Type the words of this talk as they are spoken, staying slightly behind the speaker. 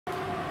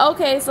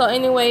Okay, so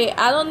anyway,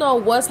 I don't know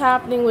what's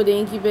happening with the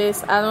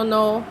Incubus. I don't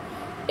know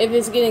if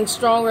it's getting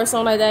stronger or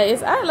something like that.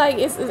 It's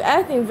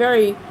acting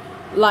very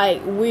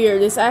like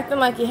weird. It's acting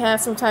like it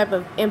has some type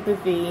of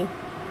empathy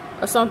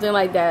or something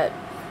like that.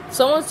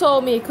 Someone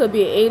told me it could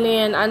be an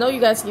alien. I know you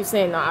guys keep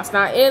saying no, it's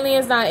not alien,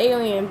 it's not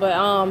alien,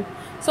 but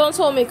someone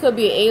told me it could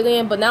be an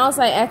alien, but now it's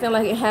like acting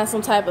like it has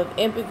some type of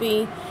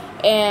empathy,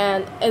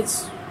 and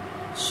it's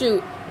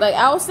like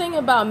I was thinking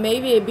about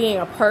maybe it being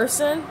a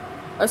person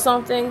or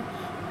something.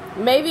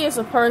 Maybe it's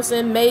a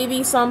person,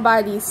 maybe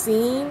somebody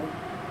seen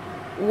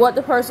what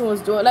the person was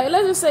doing. Like,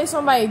 let's just say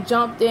somebody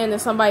jumped in and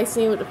somebody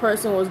seen what the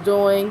person was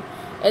doing,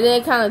 and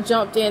then they kind of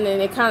jumped in and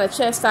they kind of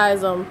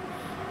chastised them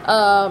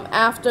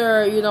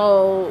after, you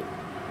know,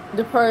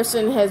 the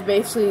person has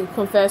basically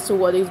confessed to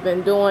what he's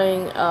been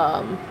doing.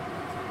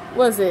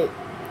 Was it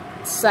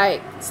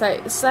psychically?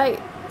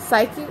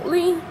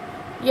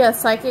 Yeah,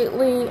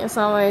 psychically and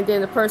something. And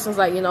then the person's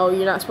like, you know,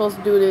 you're not supposed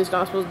to do this, you're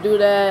not supposed to do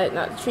that,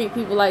 not to treat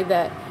people like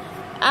that.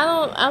 I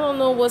don't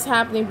know what's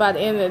happening by the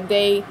end of the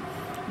day,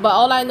 but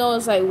all I know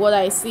is like what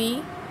I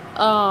see.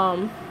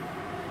 And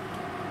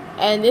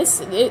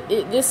this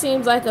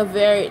seems like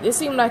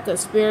a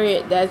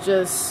spirit that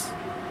just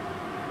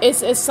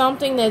it's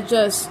something that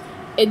just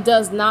it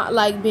does not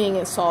like being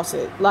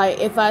insulted. Like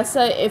if I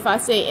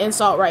say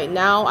insult right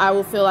now, I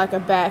will feel like a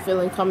bad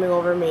feeling coming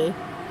over me,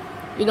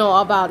 you know,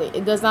 about it.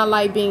 It does not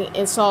like being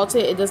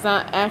insulted. It does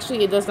not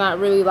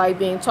really like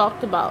being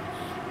talked about.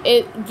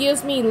 It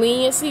gives me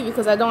leniency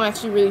because I don't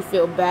actually really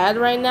feel bad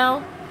right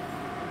now.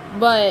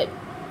 But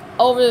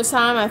over the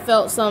time, I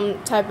felt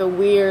some type of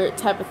weird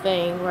type of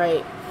thing,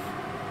 right?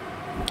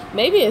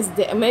 Maybe it's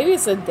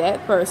a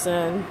dead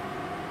person.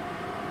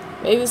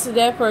 Maybe it's a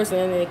dead person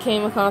and it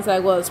came in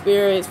contact with the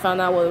spirits,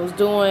 found out what it was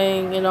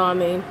doing, you know what I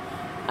mean?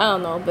 I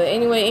don't know. But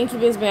anyway,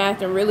 Incubus been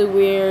acting really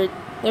weird.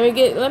 Let me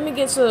get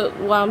to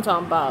what I'm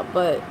talking about.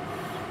 But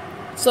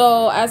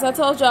so, as I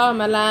told y'all in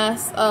my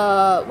last,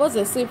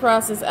 sleep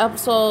paralysis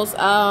episodes,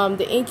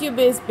 the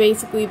Incubus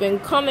basically been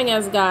coming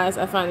as guys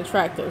I find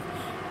attractive.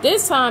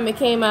 This time it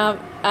came out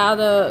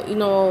of, you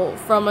know,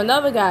 from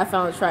another guy I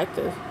found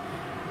attractive.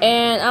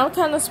 And I'm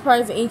kind of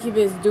surprised the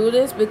Incubus do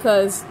this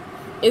because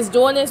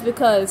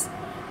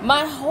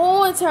my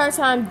whole entire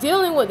time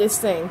dealing with this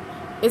thing,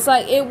 it's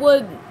like it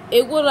would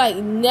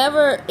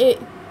never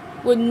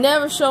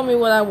show me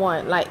what I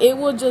want. Like, it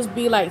would just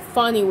be like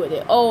funny with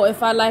it. Oh,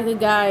 if I like a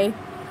guy,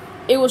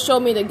 it will show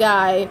me the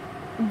guy,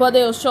 but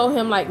it'll show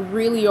him like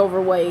really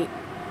overweight.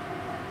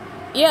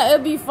 Yeah,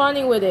 it'll be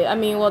funny with it. I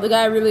mean, well, the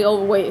guy really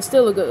overweight is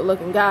still a good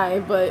looking guy,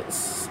 but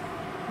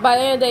by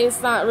the end of the day,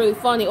 it's not really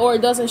funny, or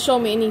it doesn't show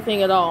me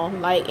anything at all.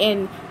 Like,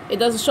 and it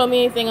doesn't show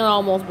me anything at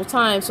all multiple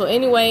times. So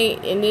anyway,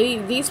 in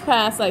these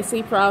past like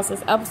sleep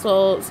paralysis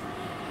episodes,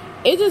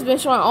 it just been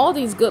showing all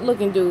these good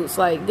looking dudes.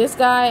 Like, this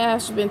guy I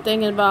actually been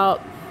thinking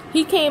about,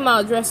 he came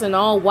out dressed in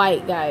all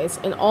white, guys,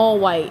 in all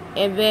white.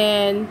 And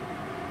then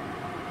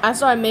I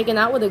started making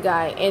out with a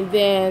guy, and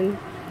then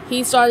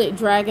he started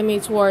dragging me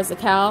towards the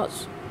couch,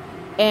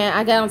 and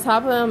I got on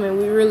top of him, and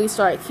we really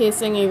started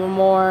kissing even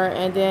more.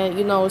 And then,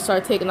 you know, we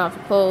started taking off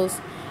the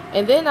clothes,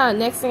 and then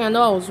next thing I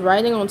know, I was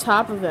riding on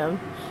top of him,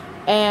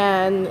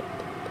 and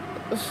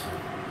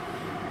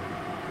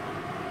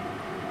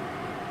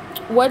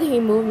what did he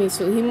move me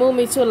to? He moved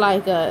me to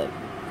like a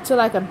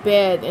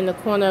bed in the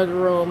corner of the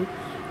room,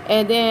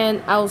 and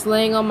then I was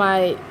laying on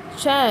my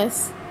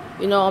chest,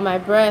 you know, on my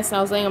breast.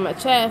 I was laying on my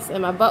chest,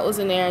 and my butt was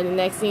in there. And the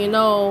next thing you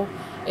know,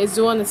 it's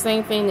doing the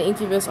same thing the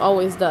Incubus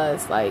always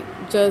does, like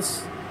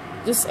just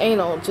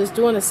anal, just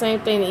doing the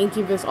same thing the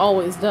Incubus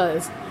always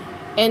does.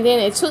 And then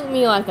it took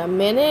me like a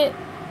minute,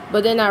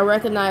 but then I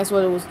recognized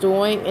what it was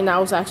doing, and I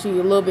was actually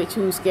a little bit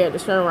too scared to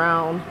turn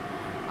around.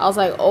 I was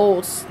like,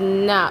 oh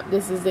snap,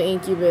 this is the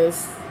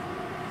Incubus.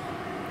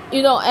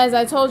 You know, as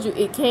I told you,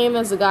 it came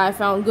as a guy I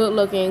found good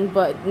looking,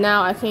 but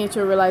now I came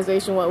to a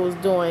realization what it was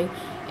doing.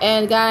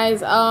 And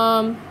guys,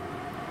 the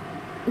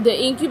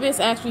Incubus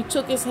actually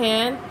took his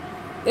hand.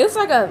 It's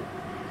like a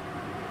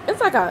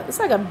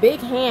big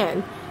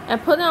hand,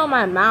 and put it on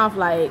my mouth.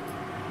 Like,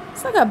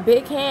 it's like a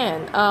big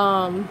hand.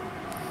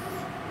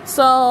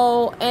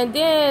 So, and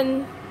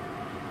then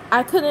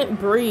I couldn't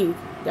breathe,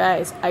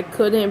 guys. I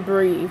couldn't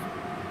breathe.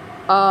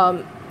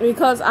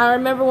 Because I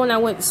remember when I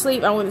went to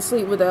sleep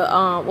with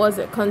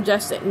a,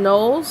 congested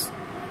nose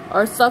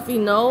or stuffy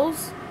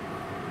nose.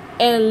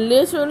 And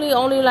literally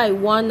only like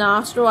one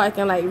nostril I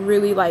can like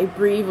really like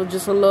breathe or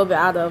just a little bit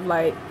out of.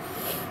 Like,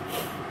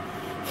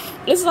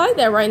 it's like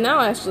that right now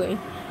actually.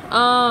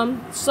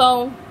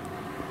 So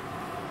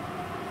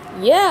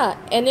yeah,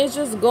 and it's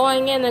just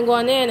going in,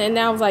 and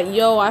I was like,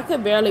 yo, I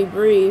could barely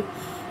breathe.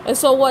 And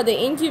so what the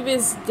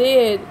Incubus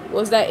did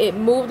was that it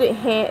moved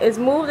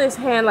its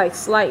hand like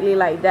slightly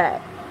like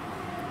that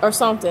or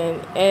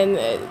something, and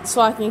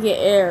so I can get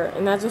air.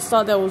 And I just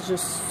thought that was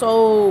just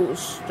so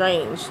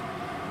strange.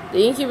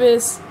 The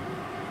Incubus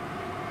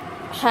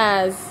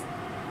has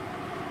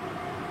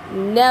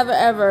never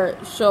ever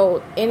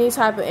showed any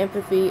type of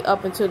empathy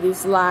up until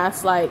these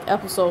last like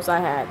episodes I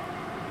had.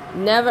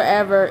 never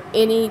ever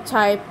any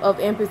type of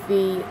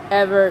empathy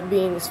ever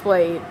being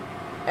displayed,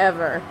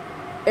 ever.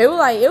 It would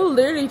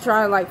literally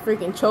try to like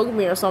freaking choke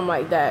me or something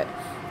like that.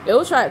 It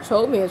would try to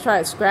choke me and try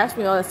to scratch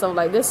me, all that stuff.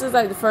 Like, this is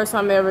like the first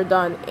time I ever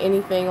done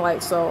anything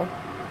like so.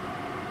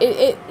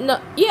 The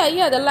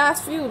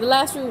last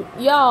few,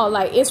 y'all,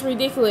 like, it's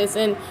ridiculous.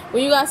 And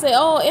when you guys say,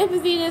 oh,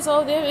 empathy this,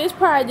 oh, this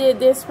probably did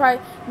this, probably,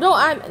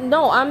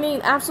 I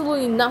mean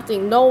absolutely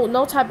nothing,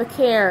 no type of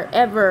care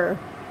ever.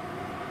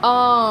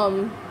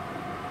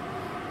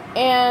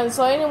 And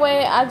so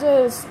anyway, I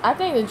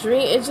think the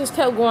dream, it just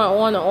kept going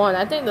on and on.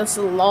 I think that's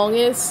the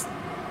longest,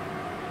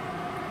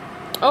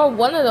 or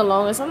one of the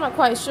longest, I'm not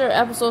quite sure,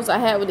 episodes I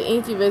had with the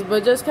Incubus,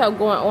 but it just kept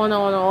going on and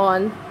on and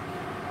on.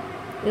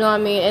 You know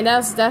what I mean? And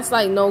that's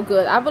like no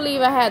good. I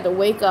believe I had to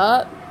wake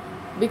up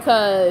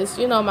because,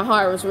 you know, my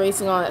heart was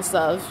racing, all that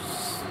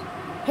stuff.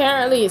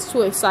 Apparently it's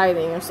too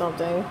exciting or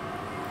something.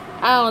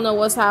 I don't know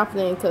what's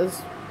happening,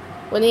 because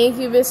when the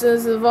Incubus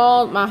is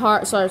involved, my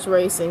heart starts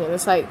racing, and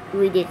it's like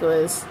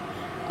ridiculous.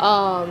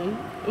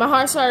 My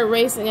heart started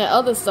racing at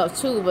other stuff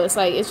too, but it's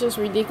like, it's just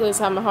ridiculous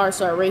how my heart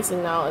started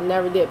racing now and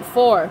never did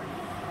before.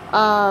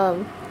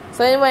 So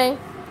anyway,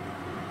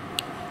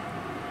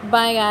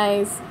 bye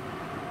guys.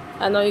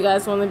 I know you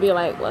guys want to be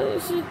like, what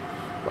else you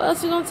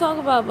gonna talk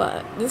about?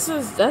 But that's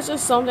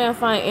just something I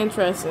find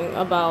interesting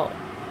about.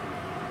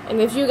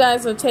 And if you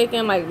guys are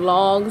taking like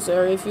logs,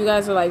 or if you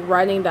guys are like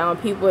writing down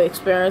people's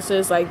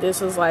experiences, like,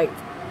 this is like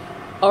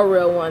a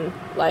real one.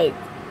 Like,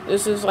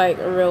 this is like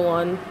a real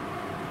one.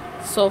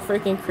 So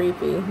freaking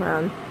creepy,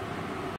 man.